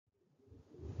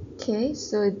Okay,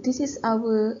 so this is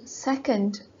our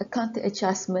second accounting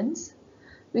adjustments,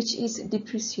 which is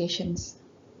depreciations.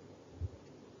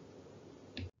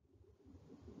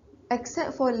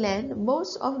 Except for land,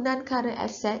 most of non-current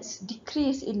assets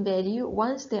decrease in value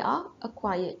once they are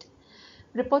acquired.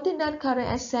 Reporting non-current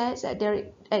assets at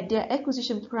their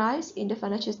acquisition price in the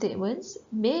financial statements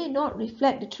may not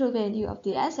reflect the true value of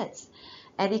the assets,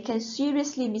 and it can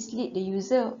seriously mislead the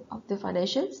user of the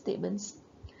financial statements.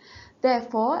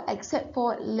 Therefore, except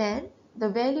for land, the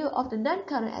value of the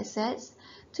non-current assets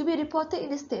to be reported in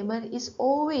the statement is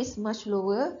always much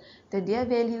lower than their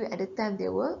value at the time they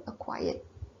were acquired.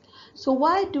 So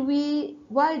why do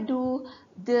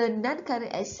the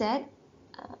non-current asset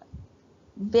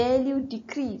value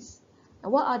decrease?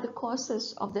 And what are the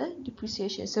causes of the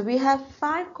depreciation? So we have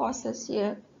 5 causes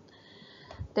here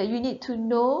that you need to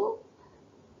know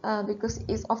because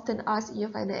it's often asked in your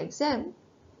final exam.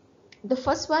 The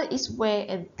first one is wear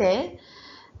and tear.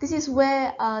 This is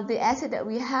where the asset that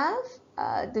we have,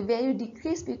 the value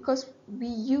decrease because we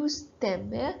use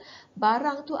them. Ya.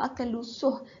 Barang tu akan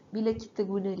lusuh bila kita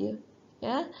guna dia.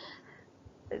 Ya.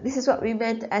 This is what we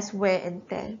meant as wear and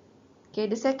tear. Okay,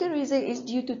 the second reason is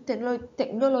due to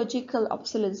technological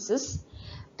obsolescence.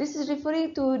 This is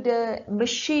referring to the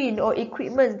machine or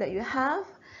equipment that you have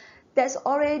that's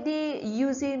already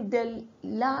using the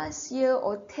last year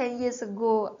or 10 years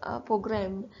ago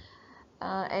program,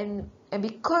 and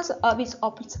because of its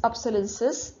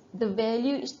obsolescence, the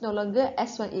value is no longer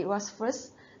as when it was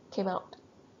first came out.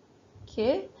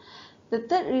 Okay. The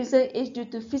third reason is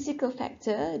due to physical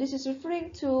factor. This is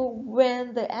referring to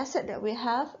when the asset that we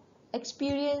have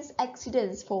experience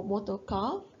accidents for motor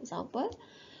car, for example,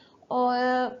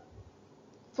 or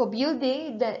for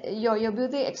building that your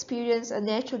building experience a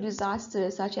natural disaster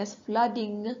such as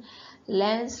flooding,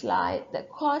 landslide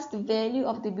that cause the value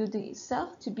of the building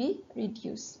itself to be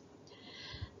reduced.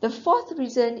 The fourth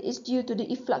reason is due to the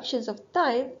influctuations of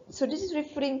time. So this is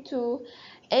referring to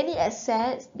any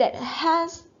assets that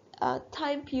has a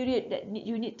time period that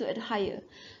you need to adhere.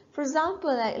 For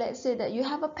example, like let's say that you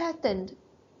have a patent,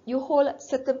 you hold a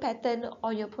certain patent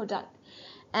on your product,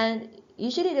 and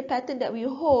usually the patent that we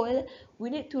hold, we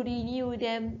need to renew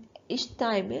them each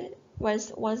time once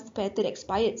the patent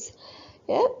expires.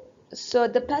 Yeah. So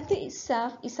the patent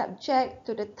itself is subject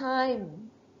to the time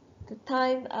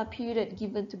period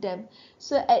given to them.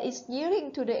 So as it's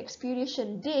nearing to the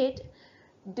expiration date,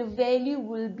 the value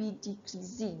will be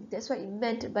decreasing. That's what it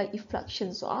meant by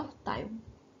influctuations of time.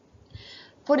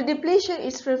 For the depletion,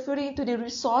 it's referring to the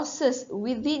resources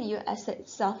within your asset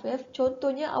itself.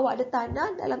 Contohnya, awak ada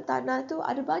tanah, dalam tanah tu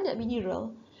ada banyak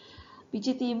mineral.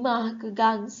 Biji timah ke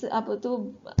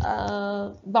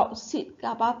bauxite ke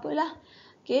apa-apalah.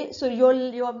 Okay, so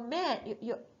your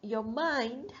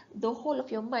mind, the whole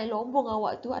of your mind, lombong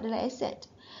awak tu adalah asset.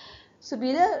 So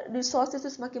bila resources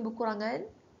tu semakin berkurangan,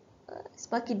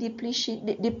 semakin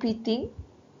depleting,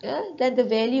 then the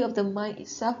value of the mine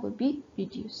itself will be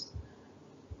reduced.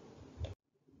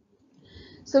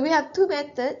 So we have 2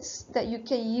 methods that you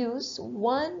can use.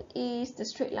 One is the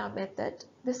straight line method.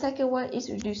 The second one is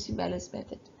reducing balance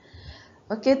method.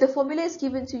 Okay, the formula is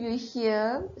given to you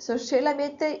here. So straight line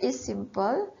method is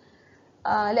simple.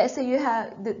 Let's say you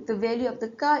have the value of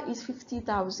the car is 50,000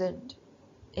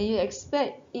 and you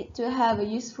expect it to have a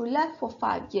useful life for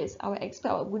 5 years. Awak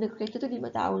expect awak guna kereta tu 5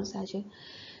 tahun saja.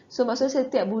 So maksudnya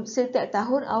setiap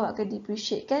tahun awak akan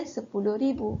depreciate kan 10,000.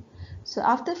 So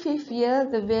after 5th year,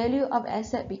 the value of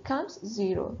asset becomes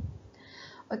 0.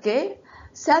 Okay,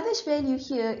 salvage value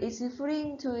here is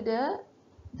referring to the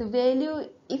value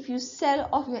if you sell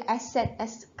off your asset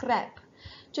as scrap.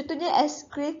 Contohnya as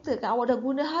kereta kan, awak dah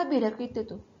guna habis dah kereta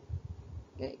tu.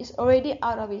 Okay, it's already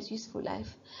out of its useful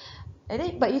life. And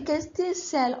then, but you can still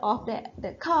sell off that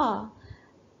car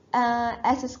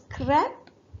as a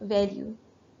scrap value.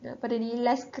 Pada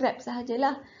nilai scrap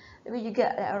sahajalah. Maybe you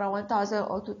get like around 1,000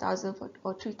 or 2,000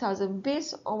 or 3,000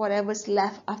 based on whatever's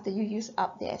left after you use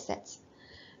up the assets.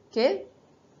 Okay.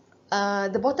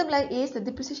 The bottom line is the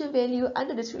depreciation value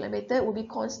under the straight line method will be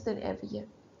constant every year.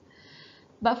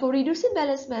 But for reducing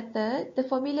balance method, the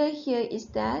formula here is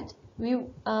that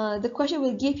the question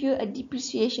will give you a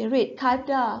depreciation rate,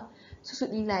 kadar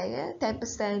susut nilai,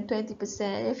 10%,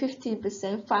 20%,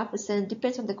 15%, 5%,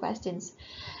 depends on the questions.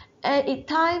 And it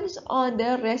times on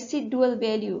the residual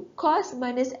value. Cost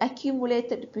minus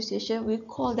accumulated depreciation, we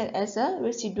call that as a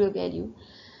residual value.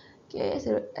 Okay, as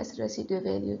a residual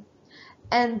value.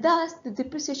 And thus, the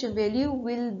depreciation value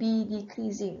will be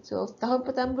decreasing. So, tahun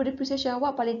pertama depreciation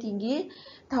awak paling tinggi,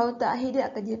 tahun terakhir dia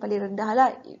akan jadi paling rendah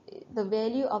lah. The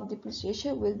value of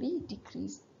depreciation will be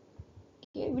decreased.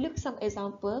 Okay, we look at some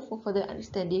example for further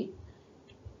understanding.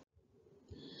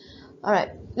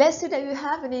 Alright, let's say that you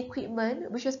have an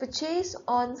equipment which was purchased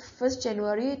on 1st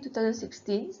January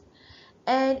 2016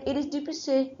 and it is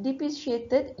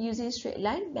depreciated using straight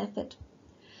line method.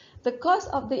 The cost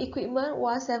of the equipment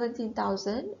was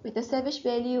 17,000 with a salvage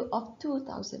value of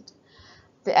 2,000.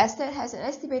 The asset has an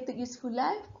estimated useful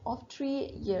life of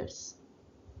 3 years.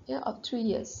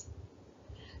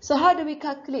 So how do we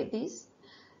calculate this?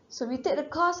 So we take the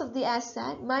cost of the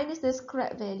asset minus the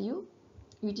scrap value.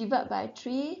 You divide by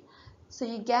 3. So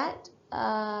you get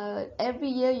every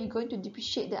year you're going to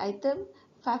depreciate the item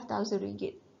 5,000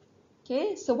 ringgit.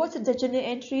 Okay, so what's the journal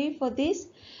entry for this?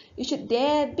 You should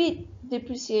debit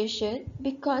depreciation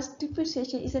because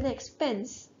depreciation is an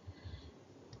expense.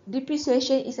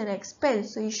 Depreciation is an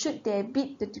expense, so you should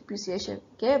debit the depreciation.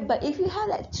 Okay, but if you have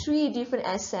like 3 different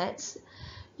assets,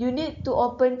 you need to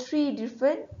open 3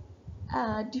 different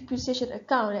depreciation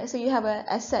account. Let's say you have an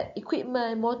asset,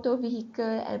 equipment, motor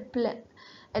vehicle, and plant,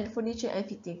 and furniture and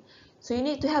fitting. So you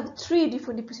need to have 3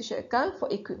 different depreciation account for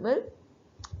equipment,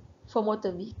 for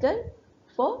motor vehicle,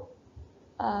 for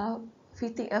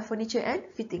furniture and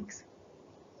fittings.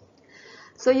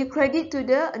 So you credit to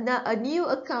a new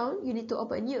account. You need to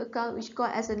open a new account which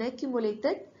called as an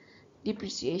accumulated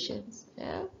depreciations.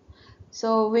 Yeah.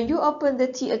 So when you open the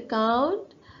T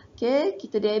account, okay,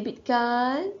 kita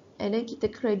debitkan and then kita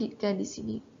creditkan di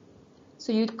sini.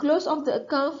 So you close off the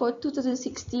account for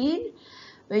 2016.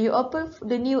 When you open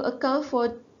the new account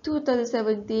for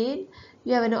 2017,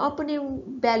 you have an opening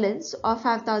balance of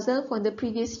 5,000 from the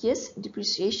previous year's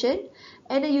depreciation,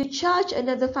 and then you charge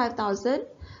another 5,000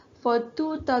 for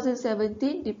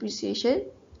 2017 depreciation,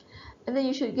 and then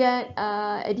you should get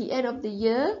at the end of the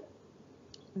year,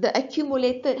 the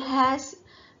accumulated has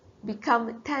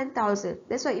become 10,000.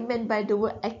 That's what it meant by the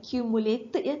word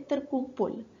accumulated, yang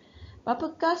terkumpul.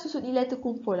 Berapakah susut nilai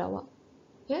terkumpul awak?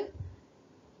 Okay,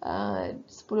 10,000.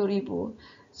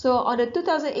 So on the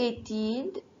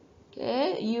 2018,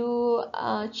 okay, you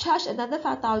charge another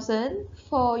 5,000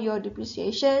 for your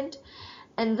depreciation,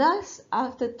 and thus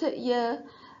after 3rd year,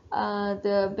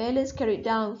 the balance carried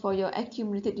down for your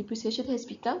accumulated depreciation has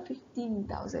become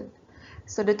 15,000.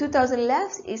 So the 2,000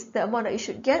 left is the amount that you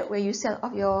should get when you sell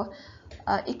off your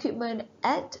equipment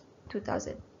at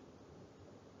 2,000.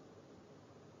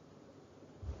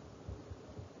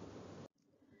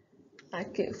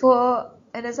 Okay, for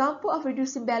an example of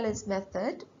reducing balance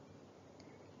method,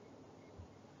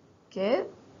 okay,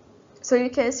 so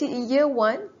you can see in year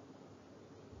 1,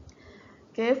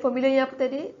 okay, formulanya apa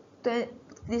tadi?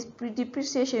 This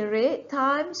depreciation rate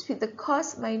times with the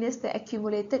cost minus the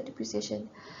accumulated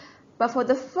depreciation. But for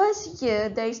the first year,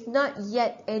 there is not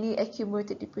yet any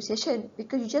accumulated depreciation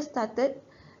because you just started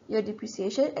your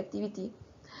depreciation activity.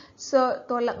 So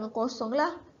tolak dengan kosong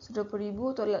lah. So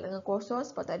 20,000 tolak dengan kosong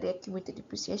sebab tak ada accumulated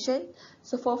depreciation.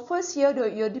 So for first year,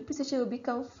 your depreciation will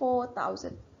become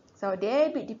 4,000. So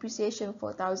debit depreciation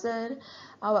 4,000.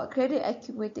 Awak credit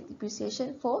accumulated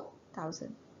depreciation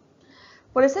 4,000.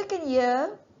 For the second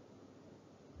year,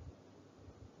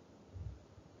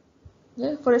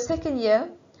 you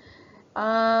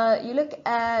look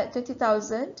at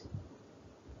 20,000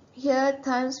 here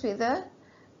times with the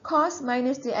cost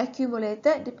minus the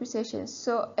accumulated depreciation.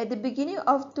 So at the beginning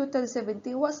of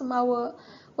 2017, what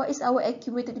is our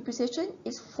accumulated depreciation?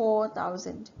 Is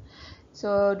 4,000.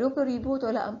 So 20,000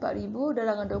 tolak 4,000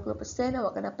 dalam 20%,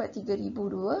 awak akan dapat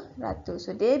 3,200.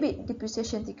 So debit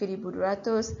depreciation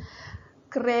 3,200,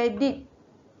 credit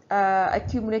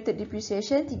accumulated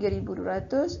depreciation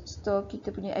 3,200. So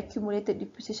kita punya accumulated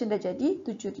depreciation dah jadi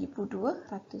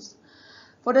 7,200.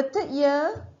 For the 3rd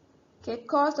year, okay,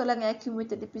 cost tolak dengan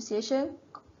accumulated depreciation.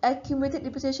 Accumulated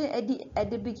depreciation at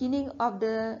the beginning of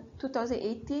the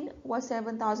 2018 was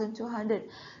 7,200.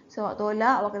 So awak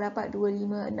tolak, awak akan dapat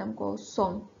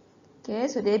 2,560. Okay,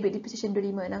 so debit depreciation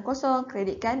 2,560,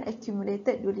 creditkan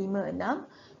accumulated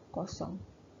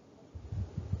 2,560.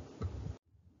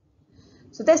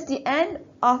 So that's the end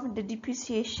of the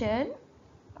depreciation.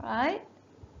 Alright.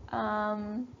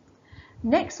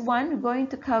 Next one, we're going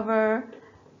to cover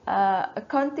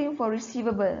accounting for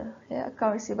receivable.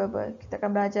 Account receivable. Kita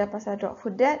akan belajar pasal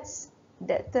doubtful debts,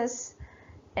 debtors,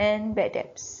 and bad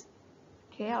debts.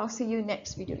 Okay, I'll see you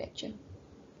next video lecture.